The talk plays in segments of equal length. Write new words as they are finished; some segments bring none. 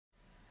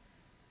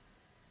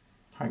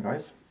Hi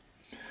guys,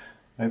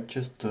 I've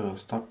just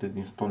started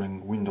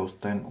installing Windows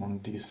 10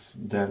 on this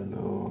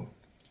Dell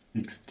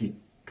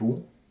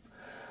XT2.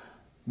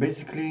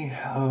 Basically,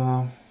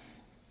 I'm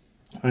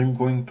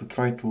going to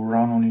try to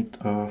run on it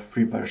a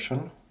free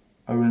version.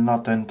 I will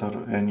not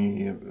enter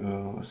any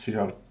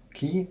serial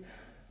key,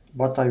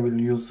 but I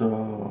will use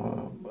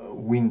a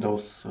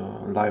Windows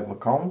Live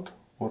account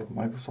or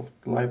Microsoft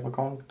Live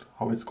account,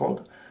 how it's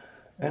called,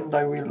 and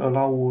I will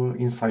allow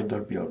insider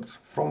builds.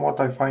 From what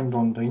I find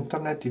on the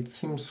internet, it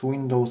seems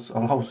Windows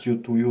allows you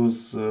to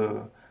use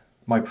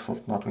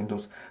Microsoft, not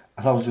Windows,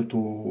 allows you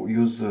to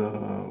use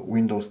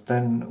Windows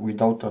 10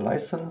 without a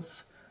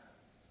license,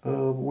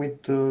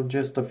 with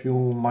just a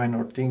few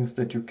minor things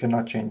that you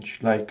cannot change,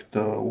 like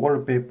the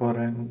wallpaper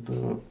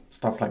and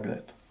stuff like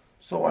that.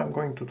 So I'm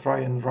going to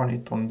try and run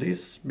it on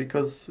this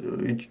because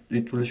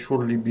it will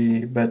surely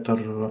be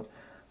better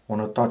on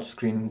a touch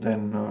screen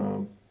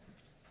than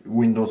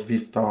Windows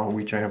Vista,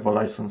 which I have a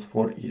license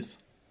for, is.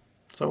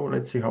 So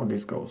let's see how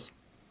this goes.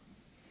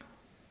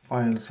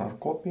 Files are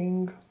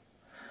copying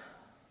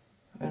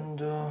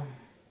and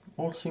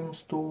all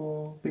seems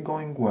to be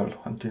going well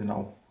until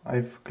now.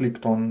 I've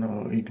clicked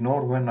on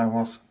ignore when I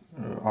was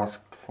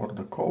asked for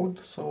the code,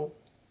 so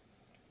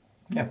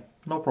yeah,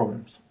 no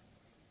problems.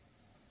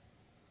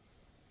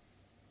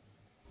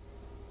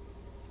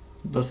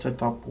 The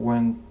setup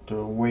went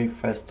way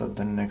faster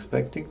than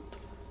expected.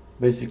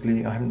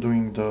 Basically, I'm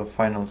doing the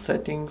final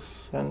settings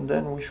and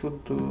then we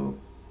should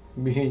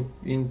be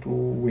into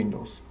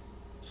Windows.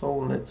 So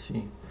let's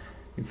see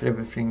if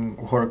everything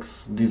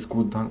works this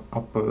good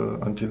up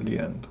until the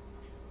end.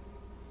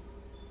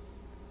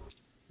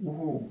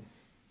 Woohoo!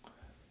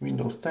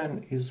 Windows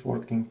 10 is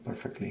working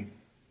perfectly,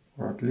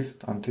 or at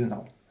least until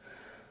now.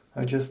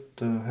 I just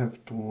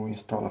have to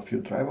install a few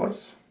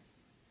drivers,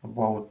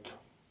 about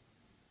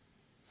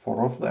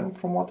 4 of them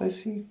from what I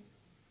see.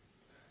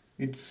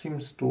 It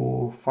seems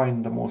to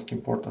find the most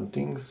important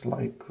things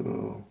like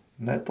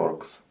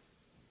networks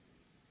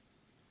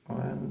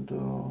and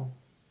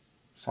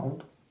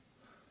sound.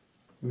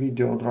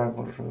 Video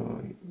driver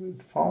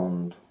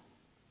found.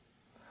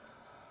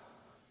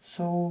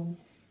 So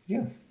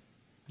yeah,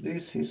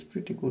 this is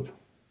pretty good.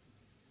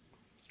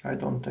 I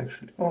don't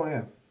actually, oh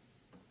yeah,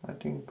 I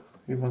think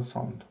even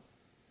sound.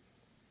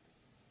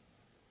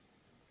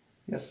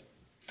 Yes.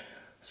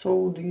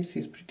 So this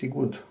is pretty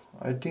good.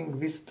 I think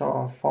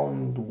Vista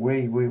found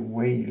way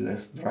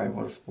less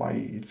drivers by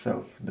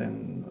itself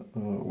than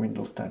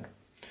Windows 10.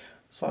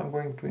 So I'm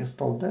going to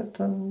install that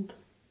and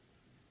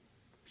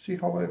see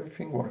how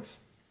everything works.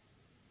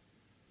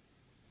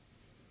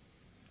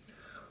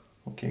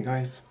 Okay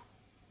guys,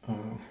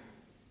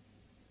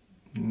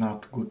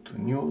 not good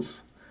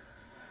news.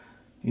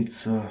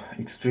 It's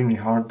extremely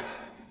hard,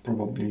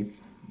 probably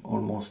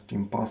almost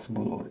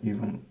impossible or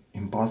even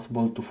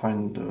impossible to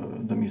find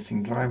the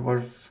missing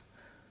drivers.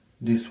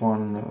 This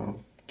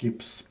one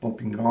keeps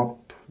popping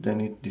up,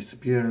 then it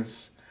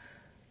disappears,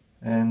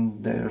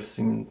 and there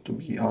seem to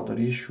be other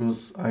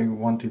issues. I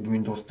wanted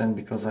Windows 10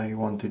 because I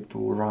wanted to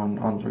run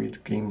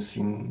Android games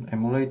in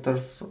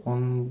emulators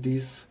on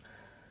this.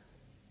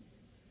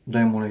 The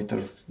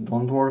emulators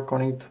don't work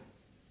on it,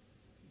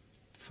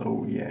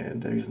 so yeah,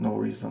 there is no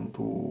reason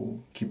to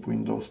keep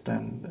Windows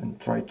 10 and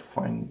try to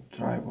find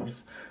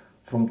drivers.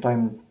 From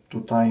time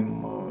to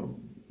time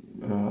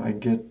I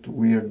get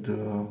weird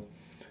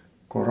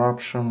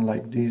corruption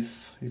like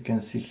this, you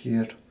can see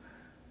here.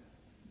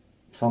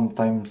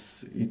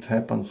 Sometimes it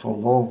happens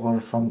all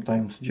over,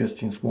 sometimes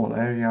just in small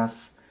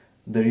areas.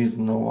 There is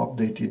no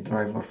updated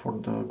driver for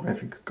the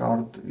graphic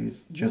card, it's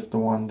just the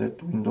one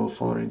that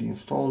Windows already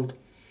installed.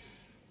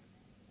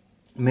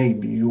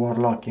 Maybe you are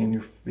lucky,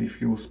 and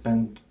if you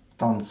spend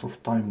tons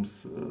of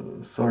times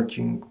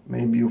searching,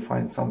 maybe you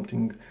find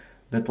something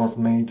that was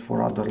made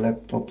for other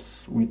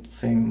laptops with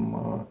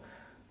same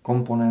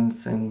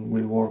components and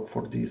will work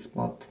for this,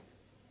 but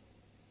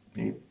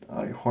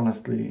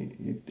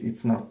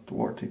it's not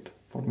worth it.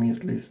 For me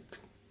at least,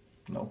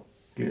 no,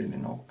 clearly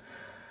no.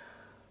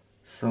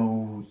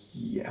 So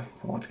yeah,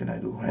 what can I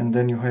do? And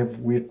then you have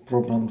weird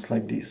problems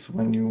like this.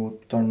 When you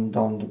turn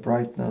down the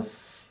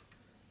brightness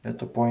at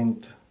a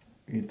point,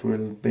 it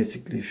will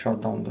basically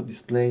shut down the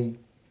display.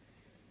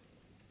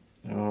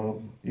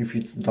 If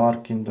it's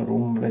dark in the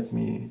room, let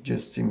me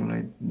just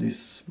simulate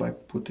this by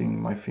putting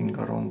my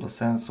finger on the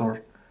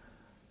sensor.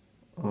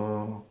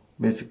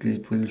 Basically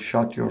it will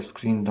shut your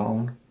screen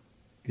down,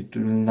 it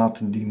will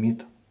not dim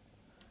it,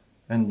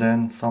 and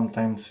then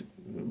sometimes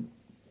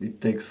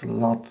it takes a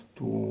lot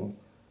to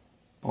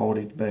power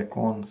it back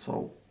on.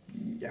 So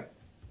yeah,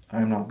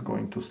 I'm not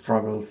going to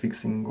struggle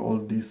fixing all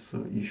these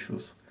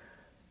issues.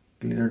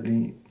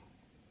 Clearly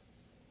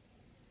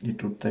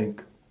it would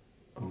take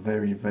a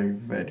very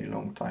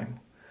long time.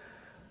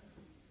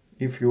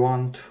 If you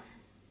want,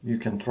 you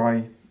can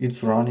try.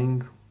 It's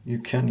running, you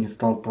can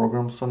install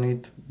programs on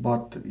it,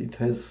 but it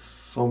has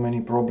so many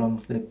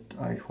problems that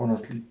I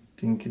honestly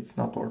think it's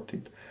not worth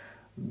it.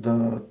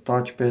 The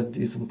touchpad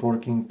isn't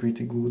working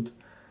pretty good.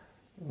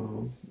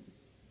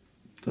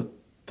 The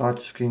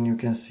touch screen, you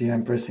can see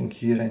I'm pressing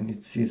here and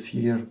it says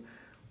here.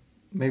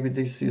 Maybe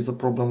this is a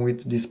problem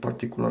with this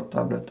particular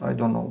tablet, I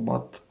don't know,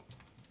 but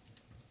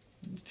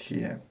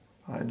here,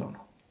 I don't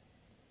know.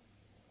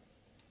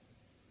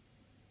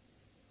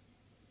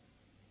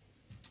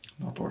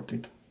 Not worth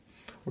it.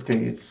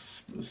 Okay,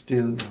 it's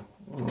still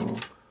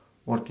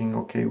working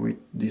okay with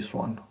this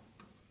one,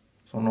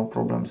 so no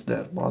problems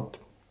there, but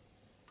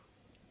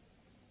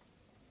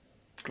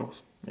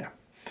close. Yeah,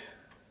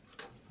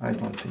 I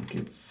don't think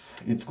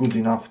it's good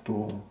enough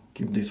to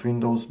keep this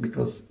Windows,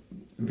 because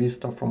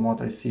Vista, from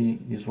what I see,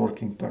 is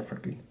working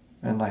perfectly,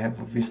 and I have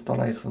a Vista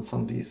license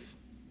on this,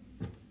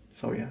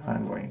 so yeah,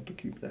 I'm going to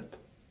keep that.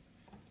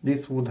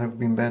 This would have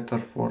been better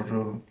for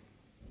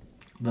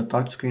the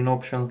touchscreen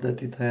options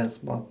that it has,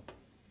 but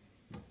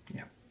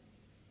yeah,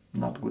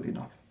 not good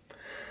enough.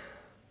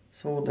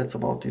 So that's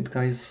about it,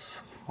 guys.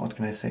 What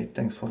can I say?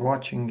 Thanks for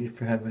watching. If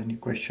you have any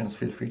questions,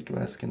 feel free to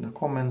ask in the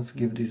comments.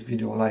 Give this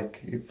video a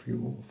like if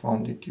you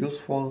found it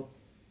useful,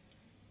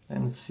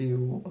 and see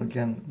you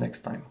again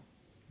next time.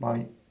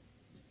 Bye.